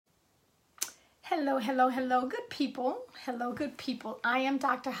Hello, hello, hello, good people. Hello, good people. I am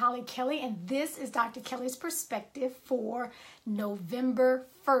Dr. Hollie Kelly, and this is Dr. Kelly's perspective for November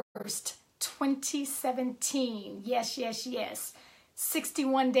 1st, 2017. Yes, yes, yes.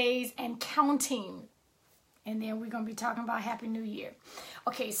 61 days and counting. And then we're going to be talking about Happy New Year.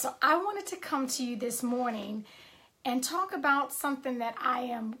 Okay, so I wanted to come to you this morning and talk about something that I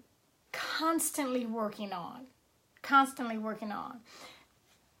am constantly working on.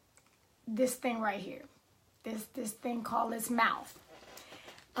 This thing right here, this thing called its mouth.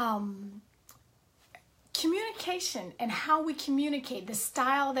 Communication and how we communicate, the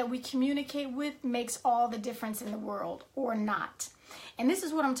style that we communicate with makes all the difference in the world or not. And this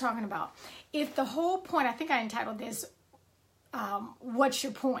is what I'm talking about. If the whole point, I think I entitled this, what's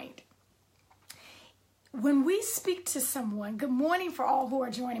your point? When we speak to someone, good morning for all who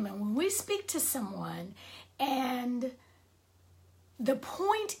are joining me. When we speak to someone and the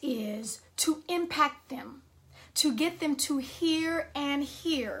point is to impact them, to get them to hear and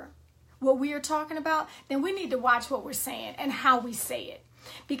hear what we are talking about, then we need to watch what we're saying and how we say it.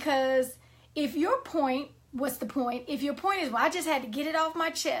 Because if your point, what's the point? If your point is, well, I just had to get it off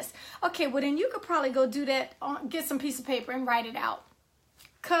my chest. Okay, well then you could probably go do that, get some piece of paper and write it out.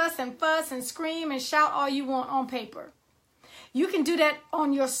 Cuss and fuss and scream and shout all you want on paper. You can do that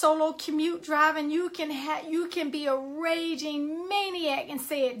on your solo commute driving. You can be a raging maniac and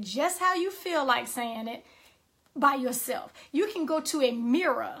say it just how you feel like saying it by yourself. You can go to a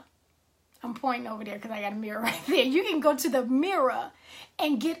mirror. I'm pointing over there because I got a mirror right there. You can go to the mirror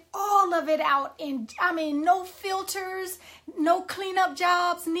and get all of it out. And no filters, no cleanup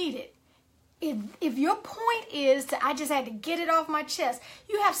jobs needed. If your point is to, I just had to get it off my chest,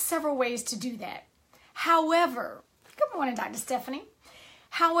 you have several ways to do that. However, good morning, Dr. Stephanie.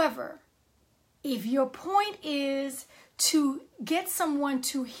 However, if your point is to get someone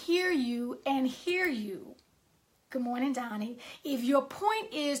to hear you and hear you, good morning, Donnie. If your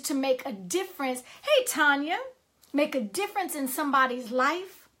point is to make a difference, hey, Tanya, make a difference in somebody's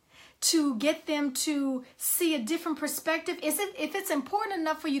life, to get them to see a different perspective, if it's important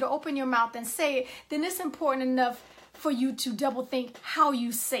enough for you to open your mouth and say it, then it's important enough for you to double think how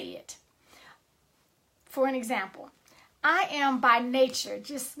you say it. For an example, I am by nature,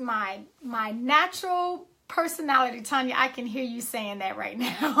 just my natural personality. Tanya, I can hear you saying that right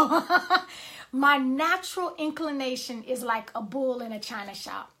now. My natural inclination is like a bull in a china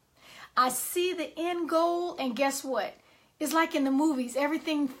shop. I see the end goal, and guess what? It's like in the movies.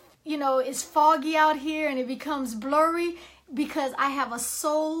 Everything, is foggy out here and it becomes blurry because I have a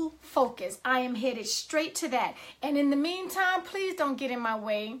sole focus. I am headed straight to that. And in the meantime, please don't get in my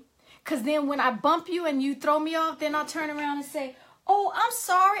way. Because then when I bump you and you throw me off, then I'll turn around and say, oh, I'm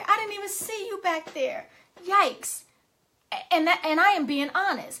sorry. I didn't even see you back there. Yikes. And I am being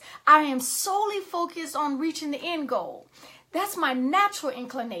honest. I am solely focused on reaching the end goal. That's my natural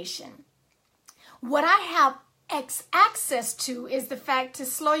inclination. What I have access to is the fact to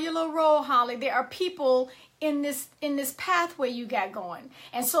slow your little roll, Holly. There are people in this pathway you got going.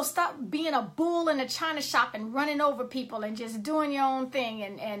 And so stop being a bull in a china shop and running over people and just doing your own thing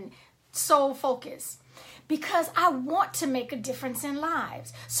and sole focus. Because I want to make a difference in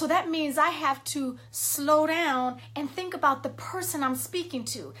lives. So that means I have to slow down and think about the person I'm speaking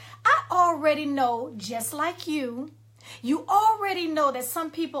to. I already know, just like you already know that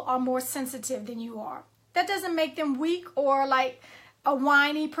some people are more sensitive than you are. That doesn't make them weak or like a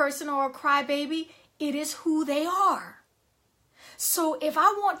whiny person or a crybaby. It is who they are. So if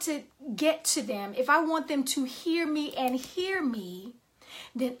I want to get to them, if I want them to hear me and hear me,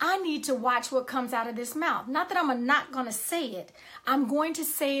 then I need to watch what comes out of this mouth. Not that I'm not going to say it. I'm going to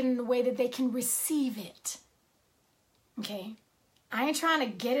say it in a way that they can receive it. Okay? I ain't trying to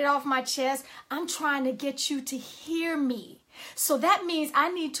get it off my chest. I'm trying to get you to hear me. So that means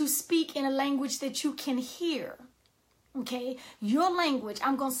I need to speak in a language that you can hear. Okay? Your language,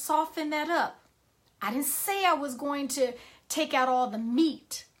 I'm going to soften that up. I didn't say I was going to take out all the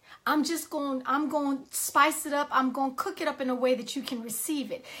meat. I'm going to spice it up. I'm going to cook it up in a way that you can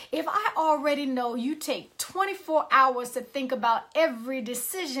receive it. If I already know you take 24 hours to think about every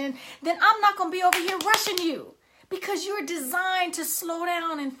decision, then I'm not going to be over here rushing you. Because you're designed to slow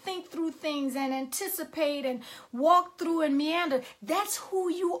down and think through things and anticipate and walk through and meander. That's who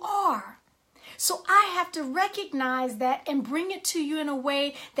you are. So I have to recognize that and bring it to you in a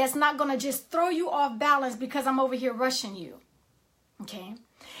way that's not going to just throw you off balance because I'm over here rushing you. Okay?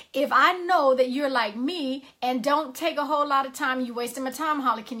 If I know that you're like me and don't take a whole lot of time, you're wasting my time,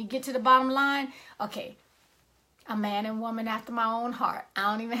 Holly, can you get to the bottom line? Okay. A man and woman after my own heart.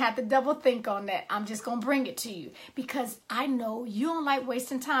 I don't even have to double think on that. I'm just going to bring it to you because I know you don't like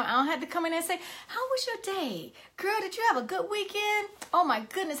wasting time. I don't have to come in and say, how was your day? Girl, did you have a good weekend? Oh my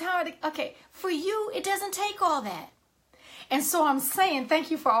goodness, how are they? Okay, for you, it doesn't take all that. And so I'm saying,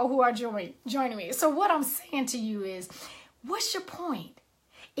 thank you for all who are joining me. So what I'm saying to you is, what's your point?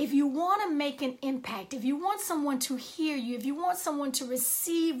 If you want to make an impact, if you want someone to hear you, if you want someone to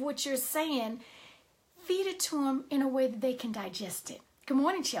receive what you're saying, feed it to them in a way that they can digest it. Good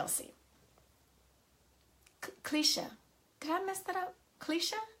morning, Chelsea. Cleisha. Did I mess that up?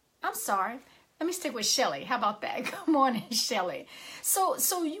 Cleisha? I'm sorry. Let me stick with Shelly. How about that? Good morning, Shelly. So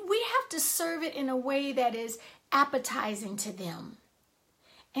we have to serve it in a way that is appetizing to them.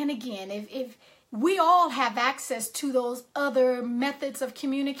 And again, if we all have access to those other methods of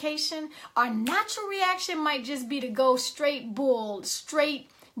communication, our natural reaction might just be to go straight bull, straight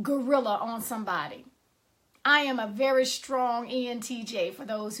gorilla on somebody. I am a very strong ENTJ for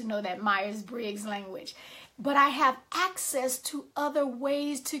those who know that Myers-Briggs language. But I have access to other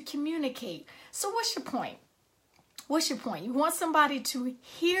ways to communicate. So what's your point? What's your point? You want somebody to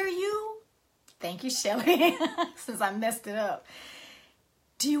hear you? Thank you, Shelly, since I messed it up.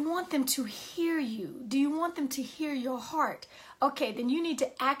 Do you want them to hear you? Do you want them to hear your heart? Okay, then you need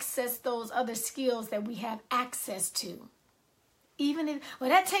to access those other skills that we have access to. Even if,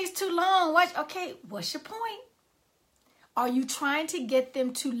 well, that takes too long. Okay, what's your point? Are you trying to get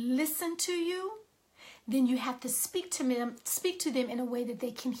them to listen to you? Then you have to speak to them in a way that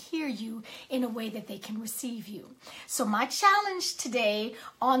they can hear you, in a way that they can receive you. So my challenge today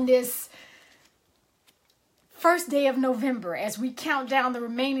on this first day of November, as we count down the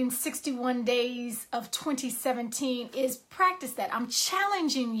remaining 61 days of 2017, is practice that. I'm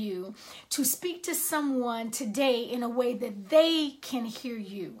challenging you to speak to someone today in a way that they can hear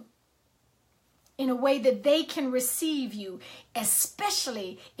you, in a way that they can receive you,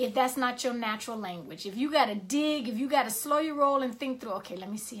 especially if that's not your natural language. If you got to dig, if you got to slow your roll and think through, okay,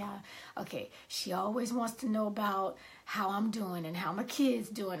 let me see how, okay, she always wants to know about how I'm doing and how my kids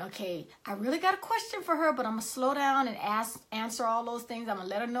doing. Okay, I really got a question for her, but I'm going to slow down and answer all those things. I'm going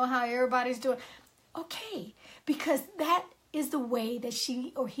to let her know how everybody's doing. Okay, because that is the way that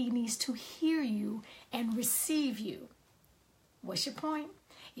she or he needs to hear you and receive you. What's your point?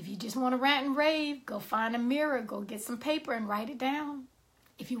 If you just want to rant and rave, go find a mirror, go get some paper and write it down.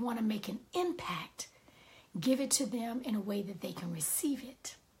 If you want to make an impact, give it to them in a way that they can receive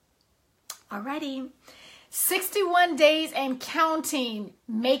it. Alrighty. 61 days and counting.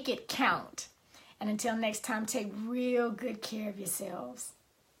 Make it count. And until next time, take real good care of yourselves.